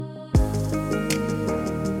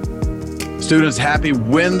Students, happy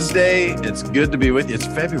Wednesday. It's good to be with you. It's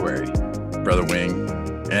February, Brother Wing,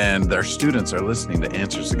 and our students are listening to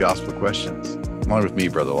Answers to Gospel Questions, along with me,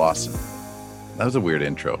 Brother Lawson. That was a weird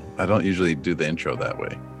intro. I don't usually do the intro that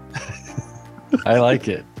way. I like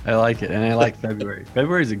it. And I like February.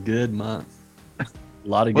 February's a good month. A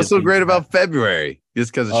lot of What's so great about February?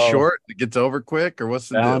 Just because it's short, it gets over quick, or what's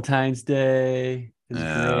the Valentine's Day is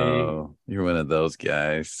great. You're one of those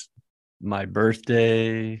guys. My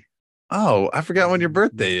birthday. Oh, I forgot when your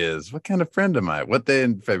birthday is. What kind of friend am I? What day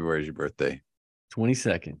in February is your birthday?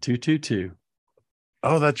 22nd, 222.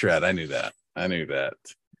 Oh, that's right. I knew that.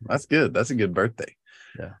 That's good. That's a good birthday.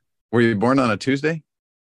 Yeah. Were you born on a Tuesday?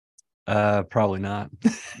 Probably not.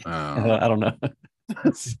 I don't know.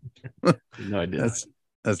 No idea.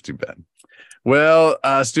 That's too bad. Well,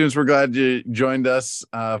 students, we're glad you joined us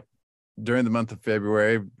during the month of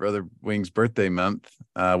February, Brother Wing's birthday month.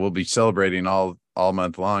 We'll be celebrating all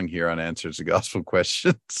month long here on Answers to Gospel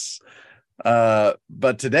Questions. But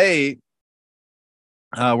today,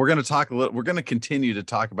 we're going to continue to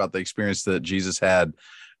talk about the experience that Jesus had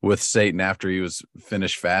with Satan after he was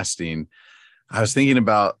finished fasting. I was thinking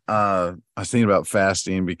about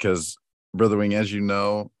fasting because, Brother Wing, as you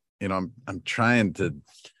know, I'm trying to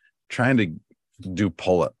do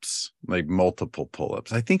pull-ups, like multiple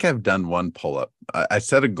pull-ups. I think I've done one pull-up. I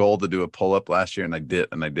set a goal to do a pull-up last year, and I did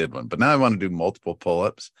one. But now I want to do multiple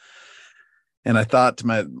pull-ups. And I thought to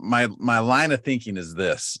my line of thinking is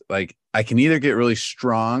this: like, I can either get really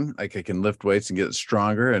strong, like I can lift weights and get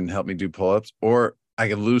stronger and help me do pull-ups, or I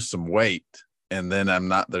can lose some weight, and then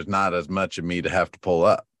there's not as much of me to have to pull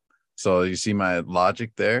up. So you see my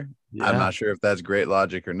logic there? Yeah. I'm not sure if that's great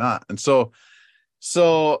logic or not. And so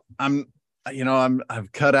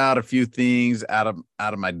I've cut out a few things out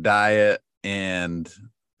of my diet, and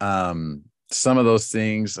some of those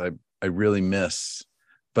things I really miss.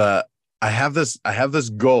 But I have this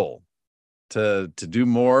goal to do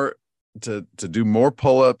more, to do more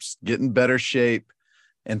pull-ups, get in better shape.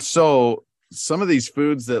 And so some of these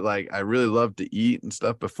foods that like I really love to eat and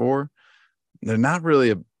stuff before, they're not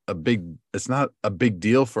really it's not a big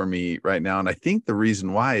deal for me right now. And I think the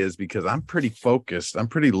reason why is because I'm pretty focused. I'm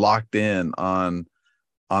pretty locked in on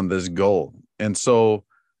this goal. And so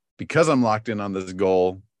because I'm locked in on this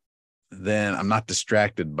goal, then I'm not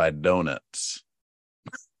distracted by donuts.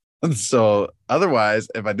 And so otherwise,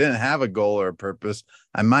 if I didn't have a goal or a purpose,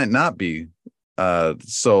 I might not be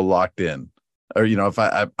so locked in. Or, if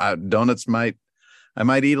I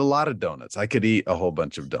might eat a lot of donuts. I could eat a whole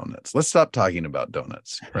bunch of donuts. Let's stop talking about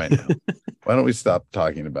donuts right now. Why don't we stop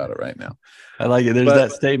talking about it right now? I like it. There's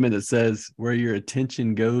that statement that says, where your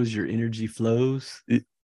attention goes, your energy flows.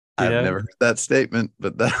 I've never heard that statement,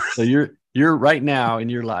 but so you're right now in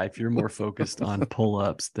your life, you're more focused on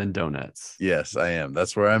pull-ups than donuts. Yes, I am.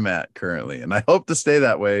 That's where I'm at currently. And I hope to stay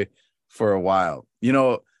that way for a while.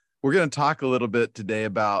 We're going to talk a little bit today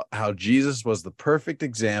about how Jesus was the perfect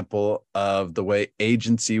example of the way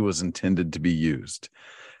agency was intended to be used.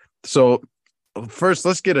 So first,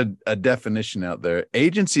 let's get a definition out there.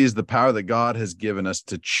 Agency is the power that God has given us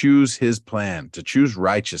to choose his plan, to choose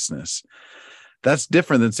righteousness. That's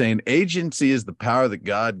different than saying agency is the power that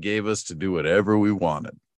God gave us to do whatever we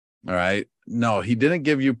wanted. All right. No, he didn't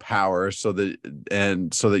give you power so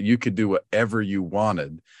that you could do whatever you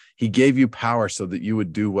wanted. He gave you power so that you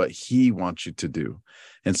would do what he wants you to do.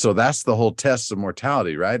 And so that's the whole test of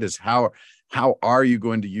mortality, right? Is how are you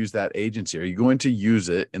going to use that agency? Are you going to use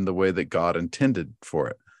it in the way that God intended for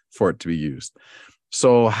it to be used?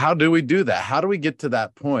 So how do we do that? How do we get to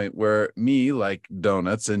that point where me, like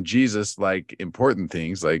donuts, and Jesus, like important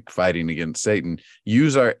things like fighting against Satan,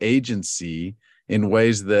 use our agency in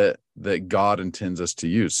ways that God intends us to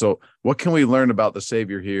use? So what can we learn about the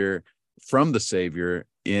Savior here, from the Savior,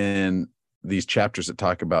 in these chapters that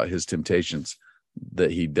talk about his temptations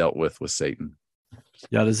that he dealt with Satan?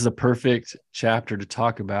 Yeah, this is a perfect chapter to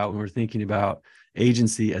talk about when we're thinking about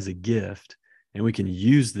agency as a gift, and we can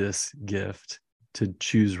use this gift to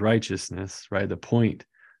choose righteousness, right? The point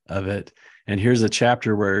of it. And here's a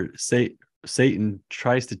chapter where Satan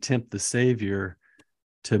tries to tempt the Savior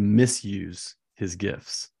to misuse his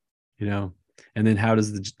gifts, And then how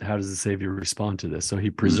does the Savior respond to this? So he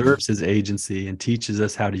preserves his agency and teaches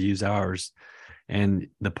us how to use ours and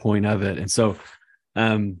the point of it. And so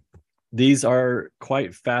these are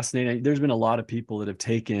quite fascinating. There's been a lot of people that have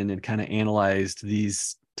taken and kind of analyzed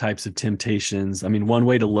these types of temptations. I mean, one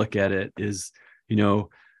way to look at it is,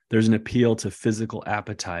 there's an appeal to physical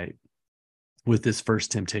appetite with this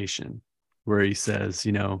first temptation, where he says,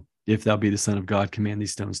 if thou be the Son of God, command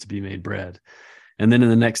these stones to be made bread. And then in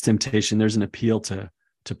the next temptation, there's an appeal to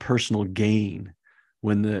personal gain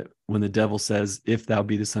when when the devil says, if thou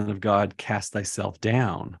be the Son of God, cast thyself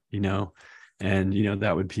down, and,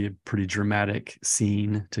 that would be a pretty dramatic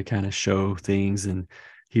scene to kind of show things. And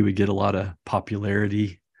he would get a lot of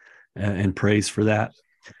popularity and praise for that.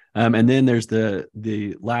 And then there's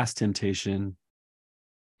the last temptation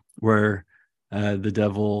where the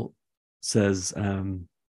devil says, let's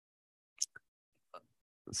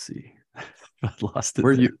see, I lost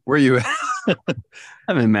it. Where you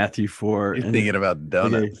I'm in Matthew 4. You're thinking about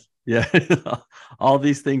donuts. Okay, yeah. All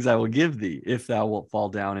these things I will give thee if thou wilt fall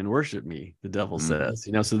down and worship me, the devil says.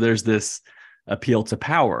 So there's this appeal to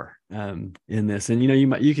power in this. And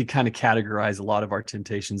you could kind of categorize a lot of our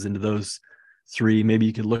temptations into those three. Maybe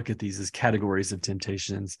you could look at these as categories of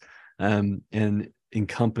temptations, and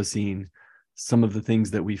encompassing some of the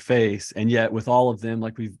things that we face. And yet with all of them,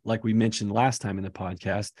 like we mentioned last time in the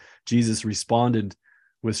podcast, Jesus responded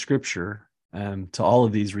with scripture to all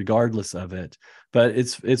of these regardless of it. But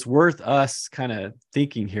it's worth us kind of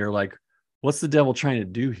thinking here, like, what's the devil trying to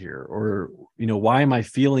do here? Or, why am I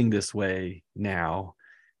feeling this way now?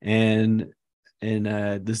 And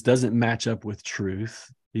this doesn't match up with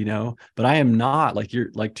truth, but I am not,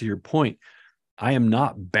 to your point, I am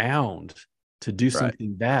not bound to do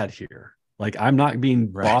something bad here. Like, I'm not being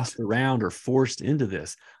bossed around or forced into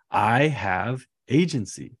this. I have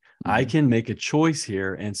agency. I can make a choice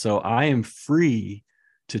here. And so I am free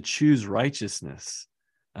to choose righteousness.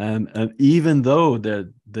 Even though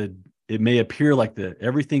it may appear like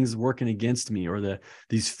everything's working against me, or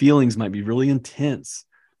these feelings might be really intense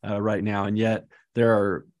right now. And yet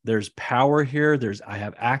there's power here. I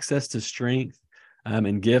have access to strength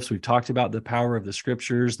and gifts. We've talked about the power of the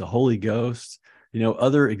scriptures, the Holy Ghost,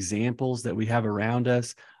 other examples that we have around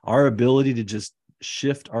us, our ability to just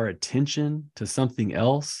shift our attention to something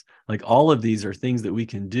else. Like, all of these are things that we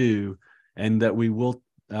can do and that we will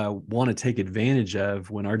want to take advantage of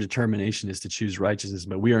when our determination is to choose righteousness,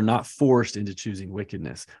 but we are not forced into choosing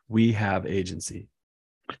wickedness. We have agency.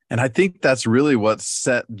 And I think that's really what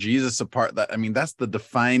set Jesus apart. That's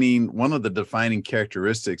one of the defining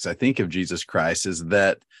characteristics, I think, of Jesus Christ, is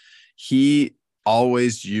that he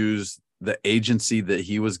always used the agency that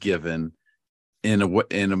he was given in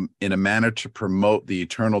a manner to promote the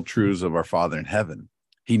eternal truths of our Father in heaven.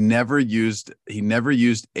 He never used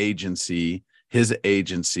agency, his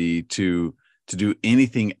agency, to do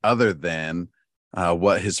anything other than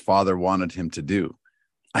what his Father wanted him to do.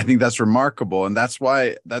 I think that's remarkable, and that's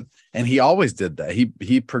why and he always did that.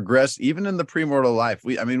 He progressed even in the premortal life.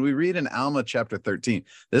 We read in Alma chapter 13.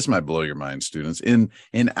 This might blow your mind, students. In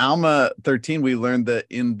Alma 13, we learned that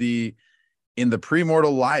in the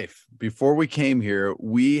premortal life, before we came here,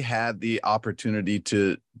 we had the opportunity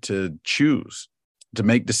to choose, to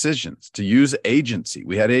make decisions, to use agency.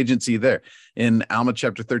 We had agency there. In Alma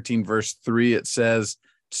chapter 13, verse 3, it says,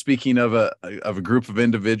 speaking of a group of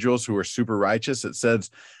individuals who are super righteous, it says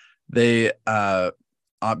they,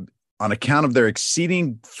 on account of their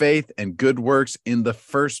exceeding faith and good works in the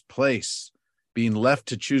first place, being left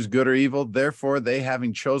to choose good or evil, therefore they,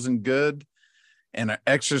 having chosen good and are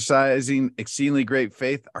exercising exceedingly great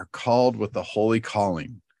faith, are called with the holy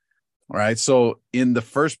calling. All right. So in the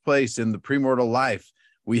first place, in the premortal life,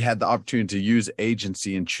 we had the opportunity to use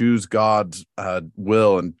agency and choose God's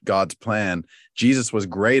will and God's plan. Jesus was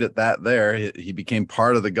great at that there. He became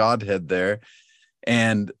part of the Godhead there.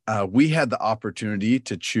 And we had the opportunity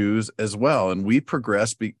to choose as well. And we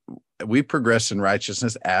progressed in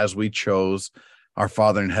righteousness as we chose our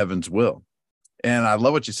Father in heaven's will. And I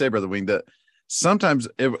love what you say, Brother Wing, that sometimes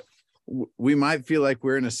we might feel like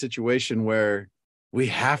we're in a situation where we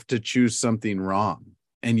have to choose something wrong,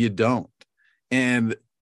 and you don't. And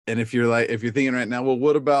if you're thinking right now, well,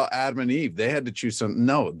 what about Adam and Eve? They had to choose something.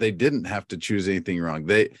 No, they didn't have to choose anything wrong.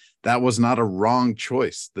 That was not a wrong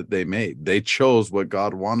choice that they made. They chose what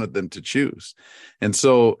God wanted them to choose. And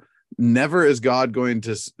so never is God going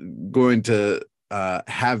to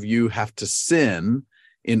have you have to sin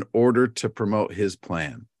in order to promote his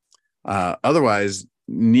plan. Otherwise,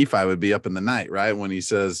 Nephi would be up in the night, right? When he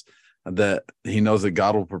says that he knows that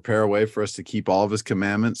God will prepare a way for us to keep all of his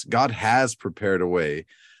commandments. God has prepared a way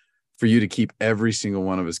for you to keep every single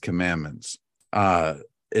one of his commandments.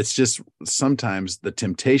 It's just sometimes the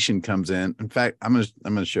temptation comes in. In fact, I'm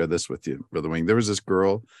gonna share this with you, Brother Wing. There was this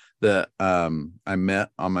girl that I met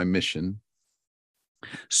on my mission.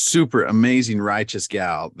 Super amazing, righteous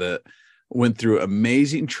gal that went through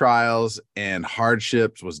amazing trials and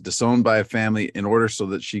hardships, was disowned by a family in order so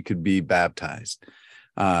that she could be baptized.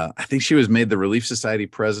 I think she was made the Relief Society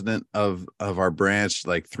president of our branch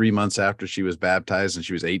like 3 months after she was baptized, and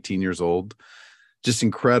she was 18 years old. Just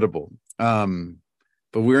incredible.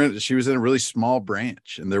 but she was in a really small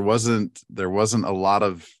branch, and there wasn't a lot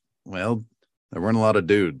of, well, there weren't a lot of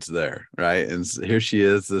dudes there, right? And here she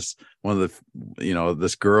is, this one of the,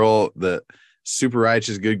 this girl, that super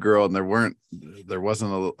righteous, good girl, and there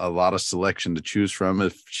wasn't a lot of selection to choose from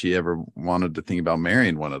if she ever wanted to think about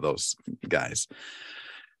marrying one of those guys.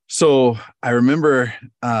 So I remember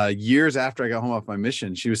years after I got home off my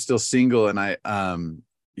mission, she was still single, and I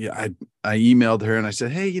emailed her and I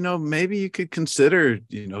said, hey, maybe you could consider,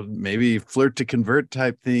 maybe flirt to convert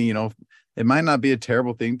type thing. It might not be a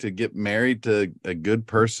terrible thing to get married to a good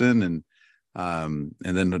person, and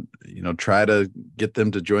then try to get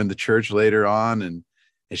them to join the church later on. And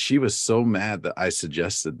she was so mad that I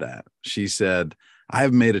suggested that. She said, I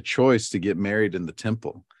have made a choice to get married in the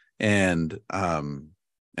temple, and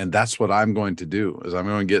that's what I'm going to do, is I'm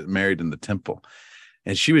going to get married in the temple.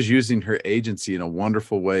 And she was using her agency in a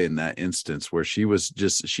wonderful way in that instance, where she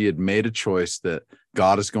had made a choice that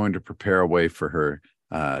God is going to prepare a way for her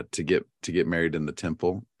to get married in the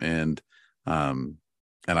temple. And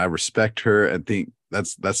I respect her and think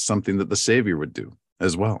that's something that the Savior would do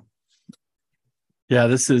as well. Yeah,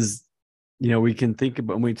 this is, we can think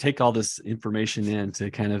about, when we take all this information in to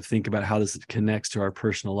kind of think about how this connects to our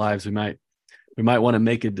personal lives, we might want to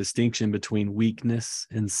make a distinction between weakness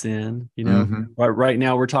and sin. Right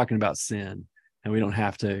now we're talking about sin, and we don't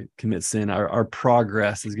have to commit sin. Our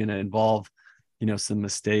progress is going to involve, some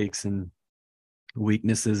mistakes and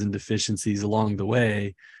weaknesses and deficiencies along the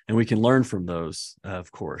way, and we can learn from those.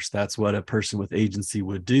 Of course, that's what a person with agency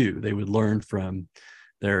would do. They would learn from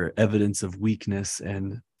their evidence of weakness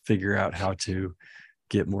and figure out how to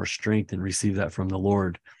get more strength and receive that from the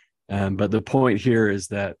Lord. But the point here is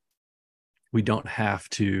that we don't have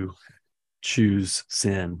to choose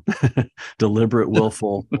sin, deliberate,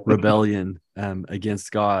 willful rebellion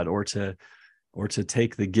against God, or to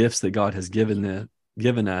take the gifts that God has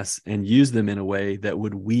given us and use them in a way that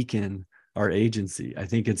would weaken our agency. I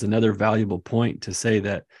think it's another valuable point to say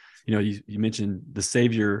that, you mentioned the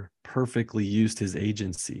Savior perfectly used his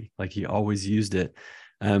agency, like he always used it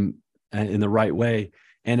in the right way.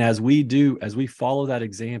 And as we follow that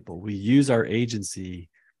example, we use our agency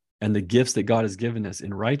and the gifts that God has given us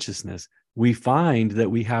in righteousness, we find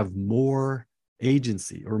that we have more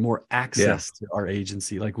agency, or more access to our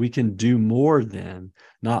agency. Like, we can do more then,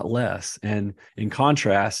 not less. And in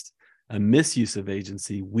contrast, a misuse of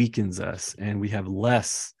agency weakens us, and we have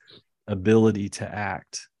less ability to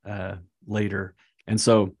act later. And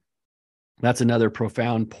so that's another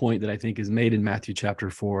profound point that I think is made in Matthew chapter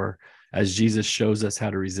 4, as Jesus shows us how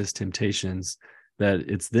to resist temptations, that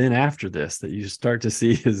it's then after this that you start to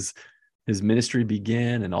see his ministry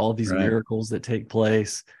begin, and all of these miracles that take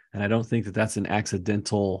place. And I don't think that that's an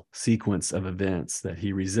accidental sequence of events, that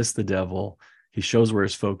he resists the devil, he shows where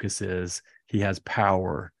his focus is, he has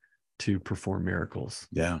power to perform miracles.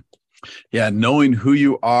 Yeah. Knowing who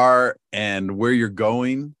you are and where you're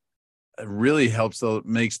going really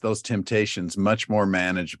makes those temptations much more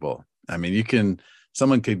manageable. I mean,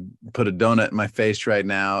 someone could put a donut in my face right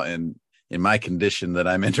now, and in my condition that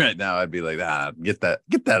I'm in right now, I'd be like, get that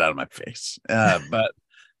out of my face. But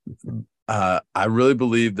I really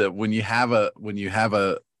believe that when you have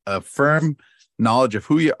a firm knowledge of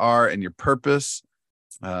who you are and your purpose,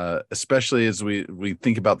 especially as we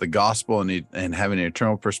think about the gospel and having an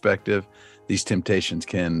eternal perspective, these temptations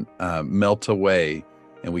can melt away,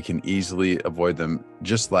 and we can easily avoid them,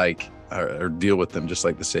 just like, or deal with them just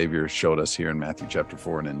like the Savior showed us here in Matthew chapter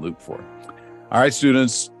 4 and in Luke 4. All right,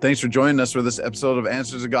 students, thanks for joining us for this episode of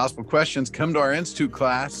Answers to Gospel Questions. Come to our Institute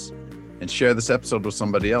class and share this episode with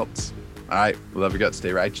somebody else. All right, love your guts.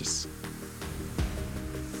 Stay righteous.